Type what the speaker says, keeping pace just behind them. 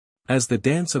As the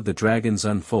Dance of the Dragons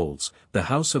unfolds, the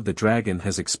House of the Dragon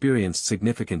has experienced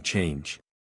significant change.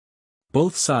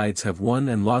 Both sides have won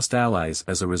and lost allies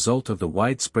as a result of the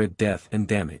widespread death and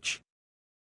damage.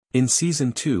 In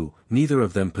Season 2, neither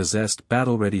of them possessed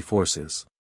battle-ready forces.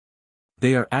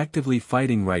 They are actively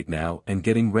fighting right now and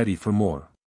getting ready for more.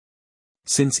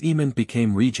 Since Aemond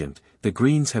became regent, the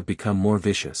Greens have become more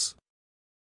vicious.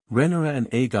 Rhaenyra and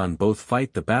Aegon both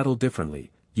fight the battle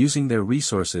differently, using their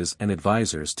resources and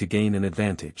advisors to gain an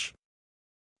advantage.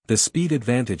 The speed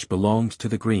advantage belonged to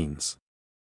the Greens.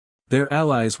 Their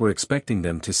allies were expecting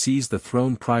them to seize the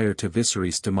throne prior to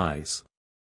Viserys' demise.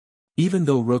 Even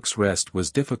though Rook's Rest was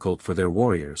difficult for their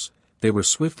warriors, they were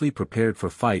swiftly prepared for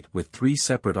fight with 3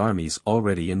 separate armies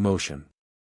already in motion.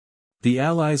 The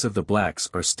allies of the Blacks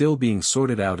are still being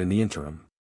sorted out in the interim.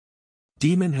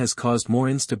 Daemon has caused more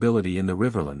instability in the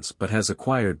Riverlands but has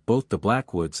acquired both the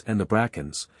Blackwoods and the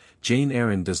Brackens. Jane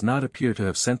Arryn does not appear to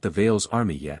have sent the Vale's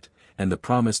army yet, and the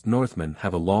promised Northmen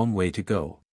have a long way to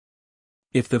go.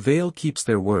 If the Vale keeps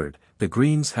their word, the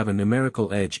Greens have a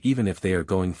numerical edge even if they are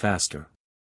going faster.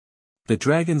 The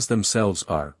dragons themselves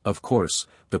are, of course,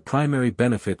 the primary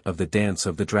benefit of the Dance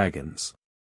of the Dragons.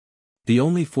 The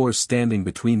only force standing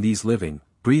between these living,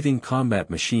 breathing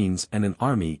combat machines and an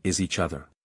army is each other.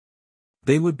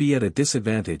 They would be at a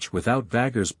disadvantage without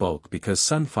Vhagar's bulk because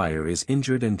Sunfire is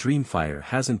injured and Dreamfire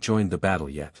hasn't joined the battle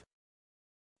yet.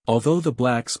 Although the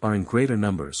Blacks are in greater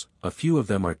numbers, a few of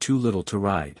them are too little to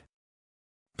ride.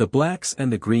 The Blacks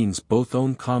and the Greens both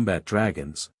own combat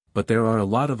dragons, but there are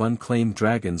a lot of unclaimed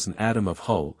dragons and Adam of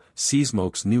Hull,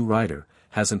 Seasmoke's new rider,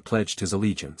 hasn't pledged his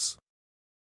allegiance.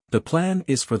 The plan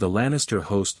is for the Lannister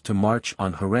host to march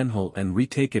on Harrenhal and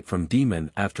retake it from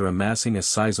Daemon after amassing a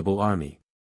sizable army.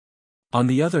 On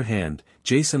the other hand,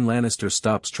 Jason Lannister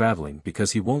stops traveling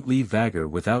because he won't leave Vhagar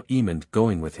without Aemond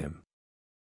going with him.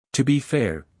 To be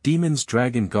fair, Daemon's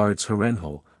dragon guards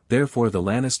Harrenhal, therefore the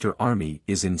Lannister army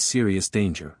is in serious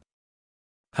danger.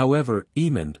 However,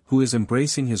 Aemond, who is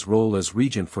embracing his role as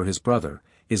regent for his brother,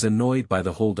 is annoyed by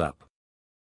the hold-up.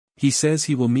 He says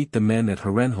he will meet the men at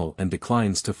Harrenhal and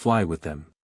declines to fly with them.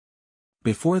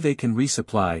 Before they can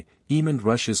resupply, Aemond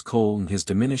rushes Cole and his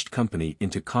diminished company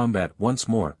into combat once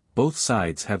more. Both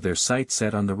sides have their sights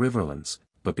set on the Riverlands,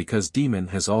 but because Daemon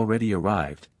has already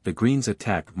arrived, the Greens'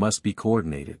 attack must be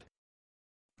coordinated.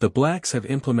 The Blacks have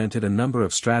implemented a number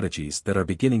of strategies that are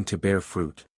beginning to bear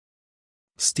fruit.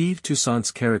 Steve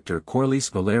Toussaint's character Corlys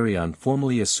Velaryon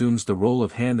formally assumes the role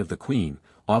of Hand of the Queen,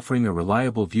 offering a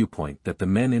reliable viewpoint that the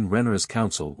men in Rhaenyra's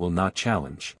council will not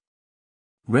challenge.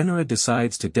 Rhaenyra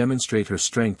decides to demonstrate her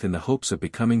strength in the hopes of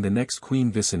becoming the next Queen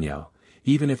Visenya,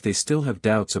 even if they still have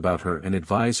doubts about her, and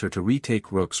advise her to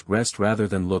retake Rook's Rest rather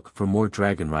than look for more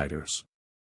dragon riders.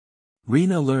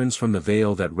 Rhaena learns from the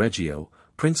Vale that Reggio,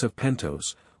 Prince of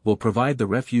Pentos, will provide the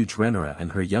refuge Rhaenyra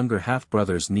and her younger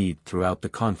half-brothers need throughout the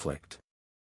conflict.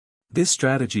 This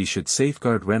strategy should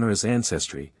safeguard Rhaenyra's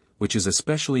ancestry, which is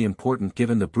especially important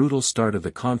given the brutal start of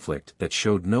the conflict that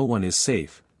showed no one is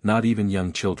safe, not even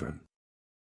young children.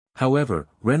 However,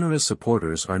 Rhaenyra's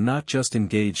supporters are not just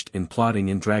engaged in plotting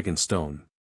in Dragonstone.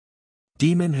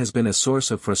 Daemon has been a source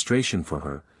of frustration for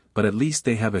her, but at least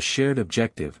they have a shared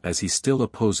objective as he still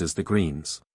opposes the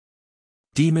Greens.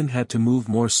 Daemon had to move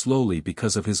more slowly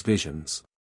because of his visions.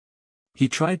 He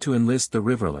tried to enlist the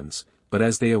Riverlands, but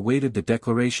as they awaited the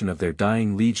declaration of their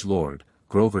dying liege lord,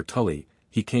 Grover Tully,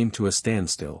 he came to a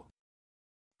standstill.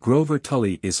 Grover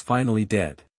Tully is finally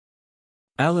dead.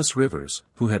 Alice Rivers,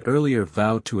 who had earlier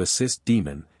vowed to assist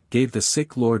Daemon, gave the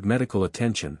sick lord medical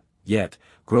attention, yet,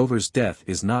 Grover's death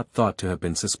is not thought to have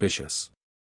been suspicious.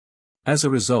 As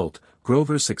a result,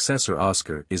 Grover's successor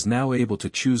Oscar is now able to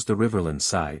choose the Riverland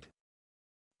side.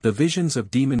 The visions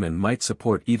of Daemonman might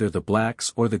support either the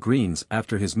Blacks or the Greens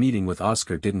after his meeting with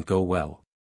Oscar didn't go well.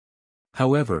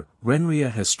 However, Rhaenyra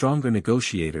has stronger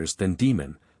negotiators than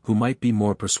Daemon, who might be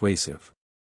more persuasive.